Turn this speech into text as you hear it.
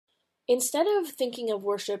Instead of thinking of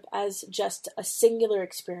worship as just a singular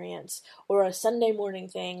experience or a Sunday morning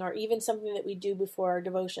thing or even something that we do before our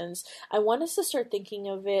devotions, I want us to start thinking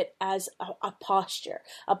of it as a posture,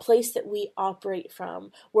 a place that we operate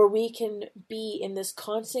from, where we can be in this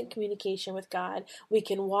constant communication with God. We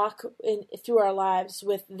can walk through our lives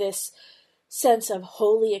with this sense of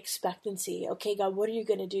holy expectancy. Okay, God, what are you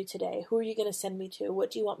going to do today? Who are you going to send me to?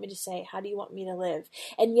 What do you want me to say? How do you want me to live?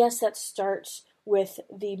 And yes, that starts with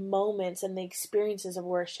the moments and the experiences of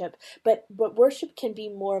worship, but worship can be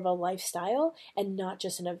more of a lifestyle and not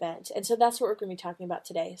just an event. And so that's what we're going to be talking about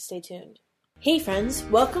today. Stay tuned. Hey friends,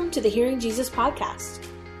 welcome to the Hearing Jesus podcast.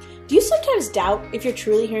 Do you sometimes doubt if you're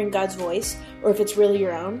truly hearing God's voice or if it's really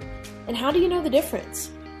your own? And how do you know the difference?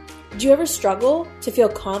 Do you ever struggle to feel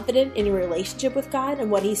confident in your relationship with God and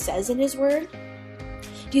what He says in His Word?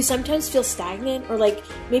 Do you sometimes feel stagnant or like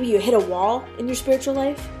maybe you hit a wall in your spiritual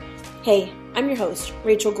life? Hey, I'm your host,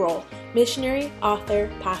 Rachel Grohl, missionary,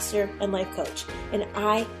 author, pastor, and life coach, and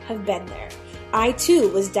I have been there. I too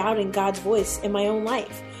was doubting God's voice in my own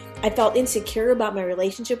life. I felt insecure about my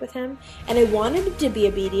relationship with Him, and I wanted to be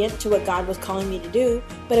obedient to what God was calling me to do,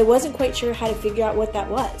 but I wasn't quite sure how to figure out what that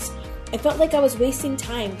was. I felt like I was wasting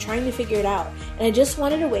time trying to figure it out, and I just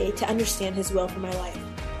wanted a way to understand His will for my life.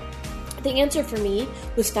 The answer for me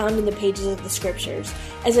was found in the pages of the scriptures,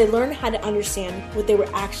 as I learned how to understand what they were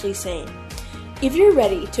actually saying. If you're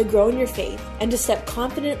ready to grow in your faith and to step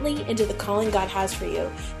confidently into the calling God has for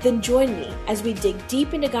you, then join me as we dig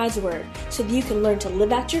deep into God's Word so that you can learn to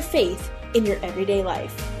live out your faith in your everyday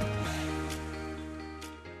life.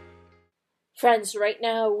 Friends, right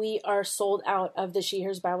now we are sold out of the She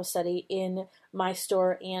Hears Bible Study in my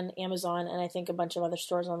store and Amazon, and I think a bunch of other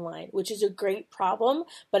stores online, which is a great problem,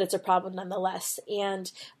 but it's a problem nonetheless. And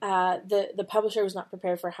the publisher was not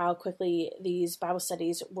prepared for how quickly these Bible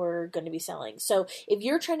studies were going to be selling. So if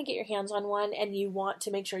you're trying to get your hands on one and you want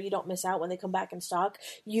to make sure you don't miss out when they come back in stock,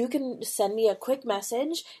 you can send me a quick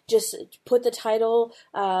message. Just put the title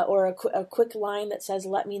or a quick line that says,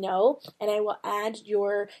 "Let me know," and I will add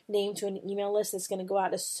your name to an email list that's going to go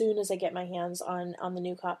out as soon as I get my hands on the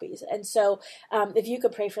new copies. And so if you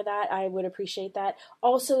could pray for that, I would appreciate that.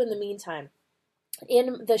 Also, in the meantime,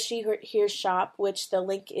 in the She Hears shop, which the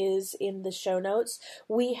link is in the show notes,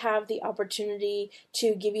 we have the opportunity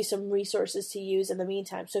to give you some resources to use in the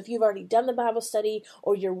meantime. So if you've already done the Bible study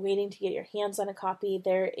or you're waiting to get your hands on a copy,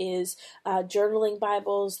 there is journaling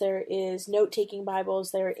Bibles, there is note-taking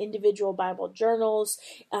Bibles, there are individual Bible journals,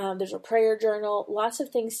 there's a prayer journal, lots of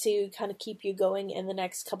things to kind of keep you going in the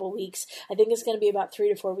next couple weeks. I think it's going to be about 3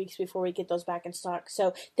 to 4 weeks before we get those back in stock.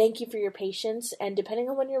 So thank you for your patience, and depending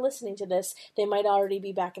on when you're listening to this, they might already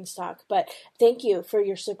be back in stock. But thank you for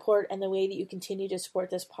your support and the way that you continue to support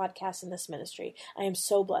this podcast and this ministry. I am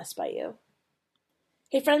so blessed by you.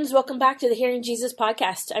 Hey friends, welcome back to the Hearing Jesus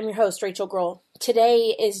podcast. I'm your host, Rachel Grohl.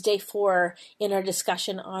 Today is day 4 in our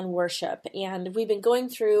discussion on worship, and we've been going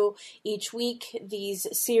through each week these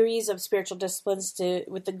series of spiritual disciplines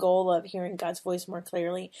with the goal of hearing God's voice more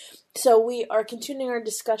clearly. So we are continuing our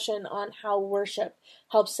discussion on how worship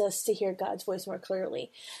helps us to hear God's voice more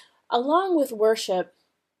clearly. Along with worship,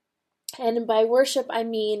 and by worship I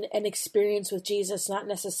mean an experience with Jesus, not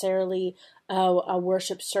necessarily a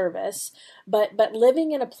worship service, but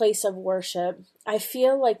living in a place of worship, I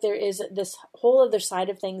feel like there is this whole other side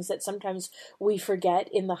of things that sometimes we forget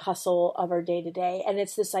in the hustle of our day-to-day, and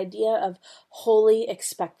it's this idea of holy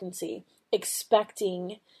expectancy,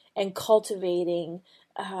 expecting and cultivating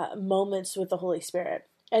moments with the Holy Spirit.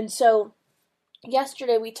 And so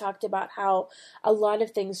yesterday we talked about how a lot of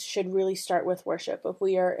things should really start with worship. If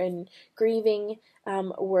we are in grieving,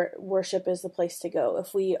 worship is the place to go.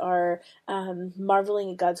 If we are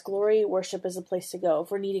marveling at God's glory, worship is the place to go. If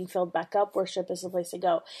we're needing filled back up, worship is the place to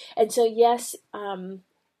go. And so yes, the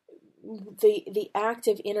act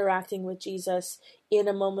of interacting with Jesus in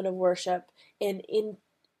a moment of worship and in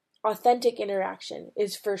authentic interaction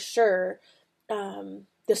is for sure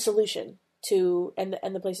the solution to and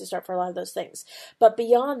the place to start for a lot of those things. But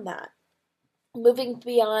beyond that, moving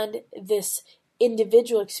beyond this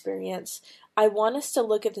individual experience, I want us to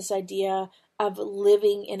look at this idea of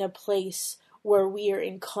living in a place where we are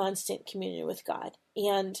in constant communion with God.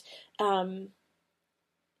 And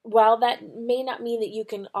while that may not mean that you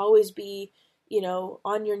can always be,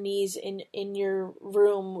 on your knees in your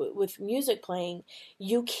room with music playing,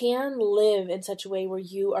 you can live in such a way where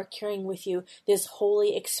you are carrying with you this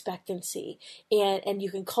holy expectancy, and you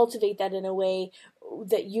can cultivate that in a way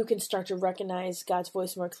that you can start to recognize God's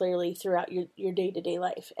voice more clearly throughout your day-to-day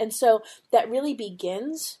life. And so that really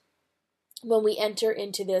begins when we enter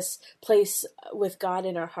into this place with God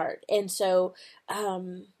in our heart. And so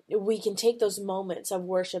we can take those moments of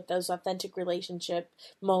worship, those authentic relationship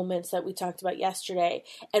moments that we talked about yesterday,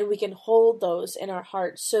 and we can hold those in our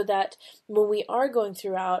hearts so that when we are going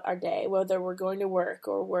throughout our day, whether we're going to work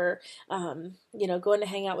or we're, going to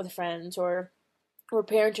hang out with friends, or we're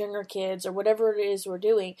parenting our kids, or whatever it is we're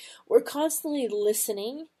doing, we're constantly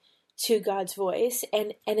listening to God's voice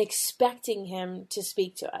and expecting him to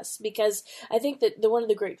speak to us. Because I think that one of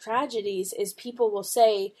the great tragedies is people will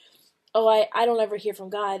say, oh, I don't ever hear from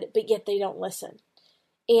God, but yet they don't listen.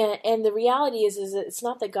 And the reality is that it's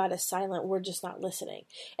not that God is silent, we're just not listening.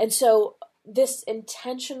 And so this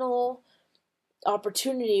intentional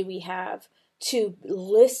opportunity we have to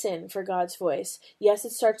listen for God's voice, yes,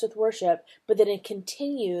 it starts with worship, but then it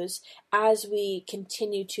continues as we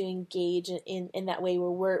continue to engage in that way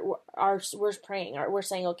where we're praying, or we're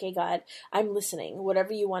saying, okay, God, I'm listening.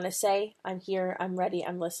 Whatever you want to say, I'm here, I'm ready,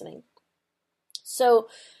 I'm listening. So,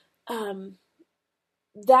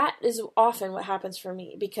 that is often what happens for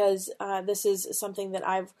me, because this is something that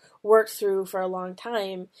I've worked through for a long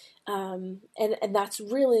time, and that's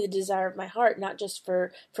really the desire of my heart, not just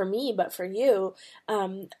for me, but for you.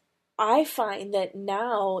 I find that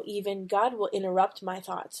now even God will interrupt my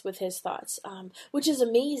thoughts with his thoughts, which is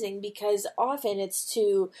amazing, because often it's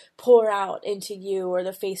to pour out into you or the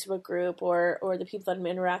Facebook group or the people that I'm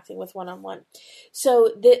interacting with one-on-one.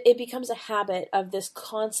 So it becomes a habit of this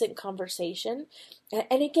constant conversation,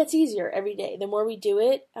 and it gets easier every day. The more we do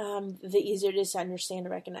it, the easier it is to understand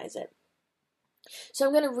and recognize it. So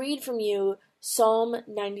I'm going to read from you Psalm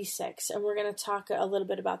 96, and we're going to talk a little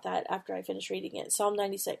bit about that after I finish reading it. Psalm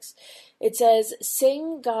 96. It says,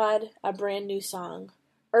 "Sing God a brand new song.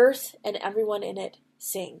 Earth and everyone in it,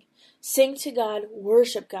 sing. Sing to God,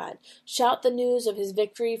 worship God. Shout the news of his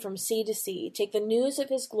victory from sea to sea. Take the news of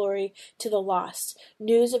his glory to the lost,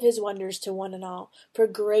 news of his wonders to one and all. For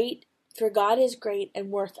God is great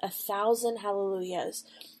and worth 1,000 hallelujahs.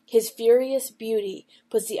 His furious beauty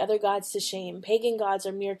puts the other gods to shame. Pagan gods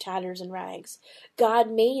are mere tatters and rags.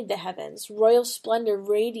 God made the heavens. Royal splendor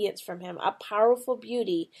radiates from him. A powerful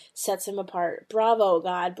beauty sets him apart. Bravo,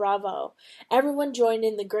 God, bravo." Everyone joined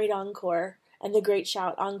in the great encore and the great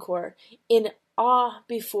shout, encore, in awe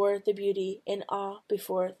before the beauty, in awe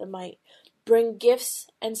before the might. Bring gifts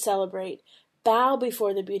and celebrate. Bow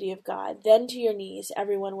before the beauty of God. Then to your knees,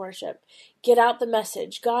 everyone worship. Get out the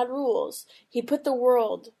message. God rules. He put the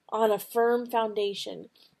world on a firm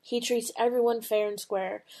foundation. He treats everyone fair and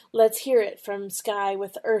square. Let's hear it from sky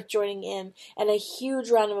with the earth joining in, and a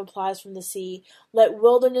huge round of applause from the sea. Let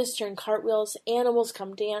wilderness turn cartwheels, animals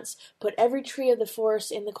come dance, put every tree of the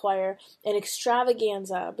forest in the choir, an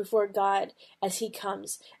extravaganza before God as he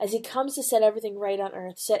comes to set everything right on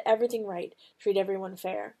earth, set everything right, treat everyone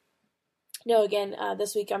fair. No, again,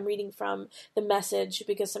 this week I'm reading from the Message,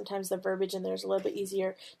 because sometimes the verbiage in there is a little bit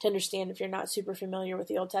easier to understand if you're not super familiar with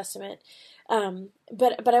the Old Testament.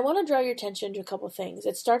 But I want to draw your attention to a couple things.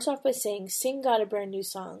 It starts off by saying, "Sing God a brand new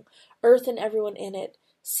song. Earth and everyone in it,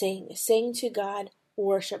 sing. Sing to God,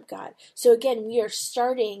 worship God." So again, we are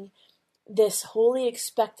starting this holy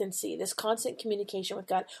expectancy, this constant communication with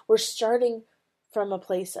God. We're starting from a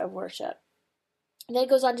place of worship. And then it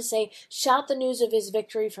goes on to say, "Shout the news of his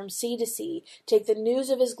victory from sea to sea. Take the news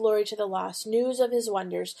of his glory to the lost, news of his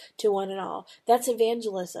wonders to one and all." That's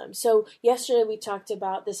evangelism. So yesterday we talked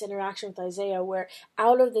about this interaction with Isaiah, where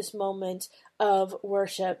out of this moment of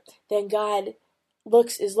worship, then God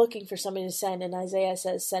is looking for somebody to send, and Isaiah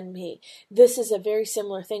says, "Send me." This is a very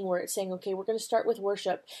similar thing where it's saying, okay, we're going to start with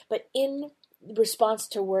worship, but in response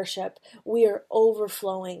to worship, we are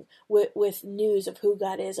overflowing with news of who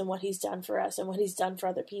God is and what he's done for us and what he's done for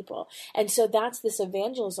other people. And so that's this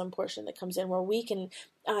evangelism portion that comes in, where we can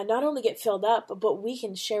not only get filled up, but we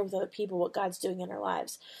can share with other people what God's doing in our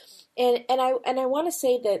lives. And I want to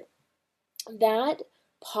say that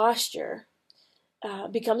posture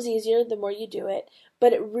becomes easier the more you do it,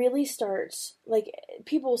 but it really starts, like,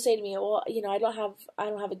 people will say to me, well, I don't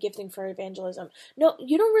have a gifting for evangelism. No,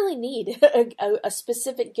 you don't really need a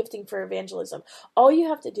specific gifting for evangelism. All you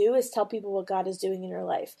have to do is tell people what God is doing in your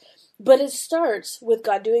life. But it starts with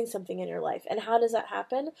God doing something in your life. And how does that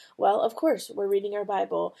happen? Well, of course, we're reading our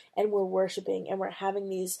Bible and we're worshiping and we're having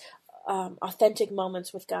these authentic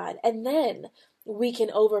moments with God. And then we can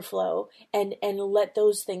overflow and let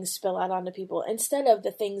those things spill out onto people, instead of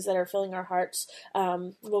the things that are filling our hearts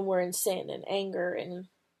when we're in sin and anger and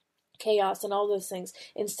chaos and all those things.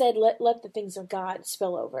 Instead, let the things of God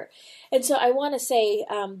spill over. And so I want to say,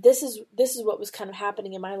 this is what was kind of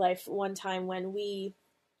happening in my life one time when we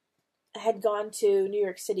had gone to New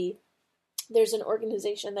York City. There's an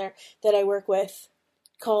organization there that I work with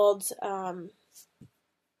called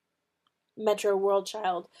Metro World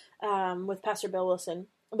Child with Pastor Bill Wilson.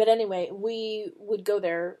 But anyway, we would go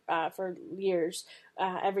there for years.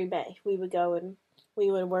 Every May, we would go and we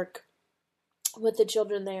would work with the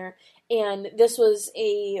children there. And this was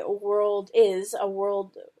a world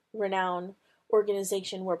renowned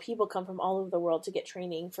organization where people come from all over the world to get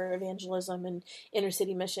training for evangelism and inner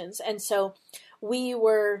city missions. And so we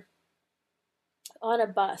were on a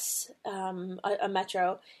bus, a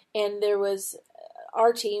metro, and there was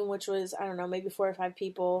our team, which was, I don't know, maybe 4 or 5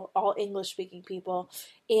 people, all English-speaking people,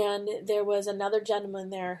 and there was another gentleman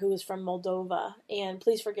there who was from Moldova, and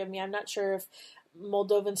please forgive me, I'm not sure if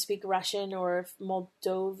Moldovans speak Russian or if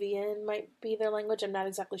Moldovan might be their language, I'm not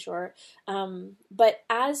exactly sure, but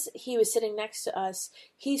as he was sitting next to us,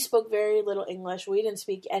 he spoke very little English, we didn't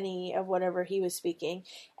speak any of whatever he was speaking,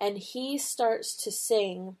 and he starts to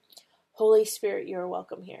sing, Holy Spirit, you're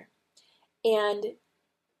welcome here, and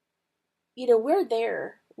we're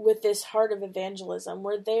there with this heart of evangelism.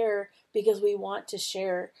 We're there because we want to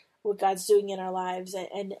share what God's doing in our lives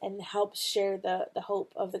and help share the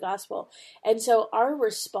hope of the gospel. And so our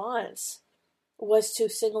response was to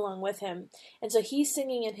sing along with him. And so he's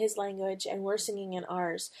singing in his language and we're singing in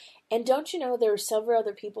ours. And don't you know, there were several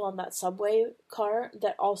other people on that subway car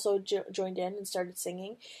that also joined in and started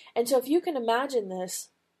singing. And so if you can imagine this,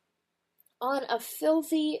 on a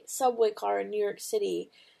filthy subway car in New York City,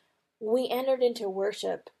 we entered into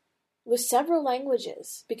worship with several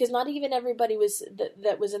languages because not even everybody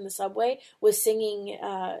that was in the subway was singing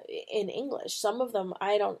in English. Some of them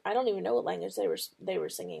I don't even know what language they were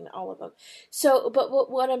singing, all of them. So, but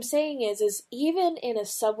what I'm saying is even in a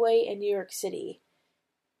subway in New York City,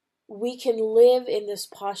 we can live in this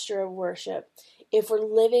posture of worship if we're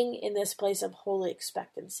living in this place of holy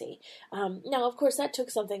expectancy. Now, of course, that took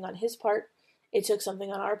something on his part. It took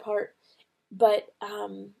something on our part, but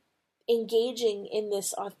engaging in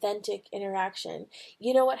this authentic interaction.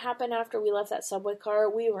 You know what happened after we left that subway car?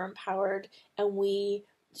 We were empowered and we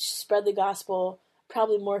spread the gospel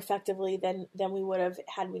probably more effectively than we would have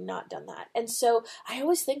had we not done that. And so I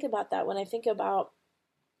always think about that when I think about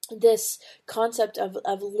this concept of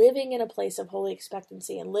living in a place of holy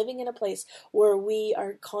expectancy and living in a place where we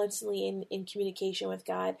are constantly in communication with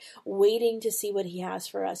God, waiting to see what he has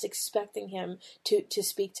for us, expecting him to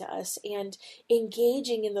speak to us and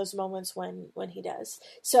engaging in those moments when he does.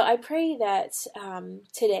 So I pray that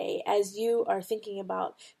today, as you are thinking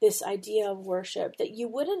about this idea of worship, that you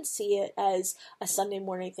wouldn't see it as a Sunday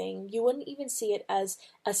morning thing. You wouldn't even see it as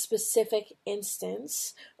a specific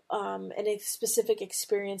instance and a specific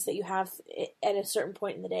experience that you have at a certain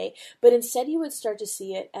point in the day, but instead you would start to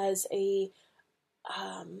see it as a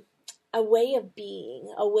way of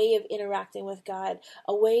being, a way of interacting with God,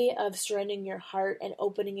 a way of surrendering your heart and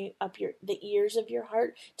opening up the ears of your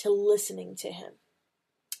heart to listening to him.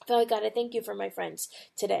 Father God, I thank you for my friends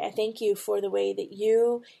today. I thank you for the way that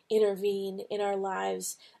you intervene in our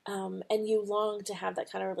lives and you long to have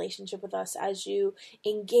that kind of relationship with us as you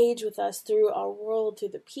engage with us through our world, through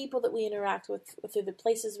the people that we interact with, through the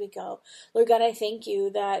places we go. Lord God, I thank you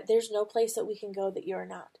that there's no place that we can go that you're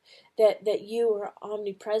not, that you are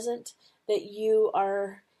omnipresent, that you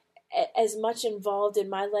are as much involved in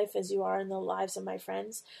my life as you are in the lives of my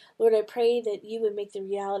friends. Lord, I pray that you would make the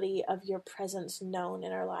reality of your presence known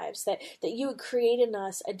in our lives, that you would create in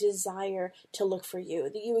us a desire to look for you,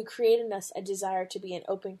 that you would create in us a desire to be in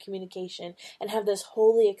open communication and have this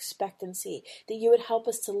holy expectancy, that you would help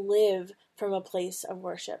us to live from a place of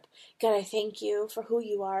worship. God, I thank you for who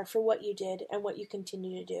you are, for what you did, and what you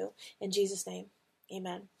continue to do. In Jesus' name,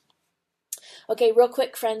 amen. Okay, real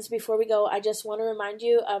quick, friends, before we go, I just want to remind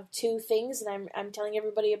you of 2 things that I'm telling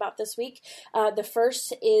everybody about this week. The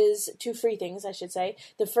first is 2 free things, I should say.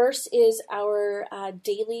 The first is our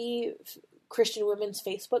daily Christian Women's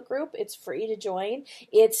Facebook group. It's free to join.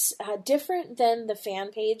 It's different than the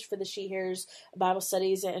fan page for the She Hears Bible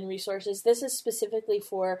studies and resources. This is specifically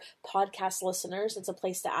for podcast listeners. It's a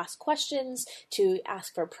place to ask questions, to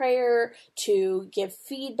ask for prayer, to give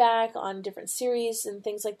feedback on different series and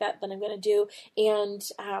things like that I'm going to do. And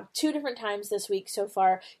 2 different times this week so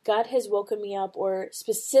far, God has woken me up or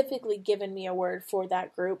specifically given me a word for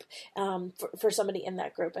that group, for somebody in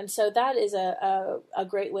that group. And so that is a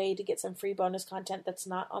great way to get some free bonus content that's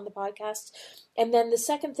not on the podcast. And then the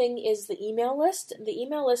second thing is the email list. The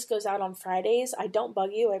email list goes out on Fridays. I don't bug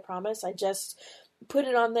you, I promise. I just put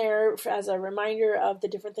it on there as a reminder of the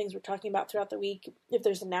different things we're talking about throughout the week. If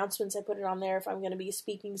there's announcements, I put it on there. If I'm going to be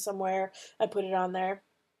speaking somewhere, I put it on there.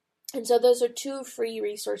 And so those are 2 free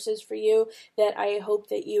resources for you that I hope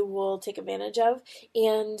that you will take advantage of.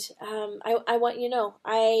 And I want you to know,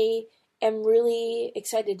 am really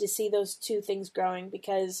excited to see those two things growing,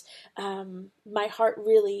 because my heart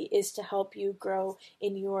really is to help you grow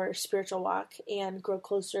in your spiritual walk and grow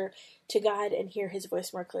closer to God and hear His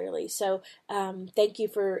voice more clearly. So thank you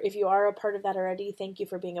if you are a part of that already, thank you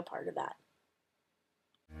for being a part of that.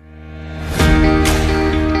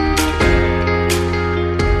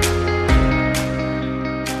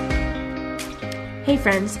 Hey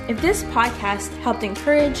friends, if this podcast helped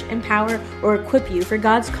encourage, empower, or equip you for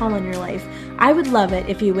God's call in your life, I would love it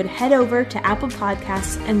if you would head over to Apple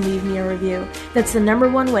Podcasts and leave me a review. That's the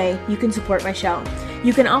 #1 way you can support my show.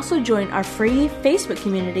 You can also join our free Facebook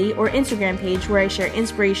community or Instagram page where I share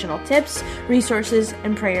inspirational tips, resources,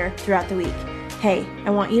 and prayer throughout the week. Hey,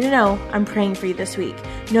 I want you to know I'm praying for you this week.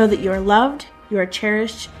 Know that you are loved, you are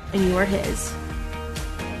cherished, and you are His.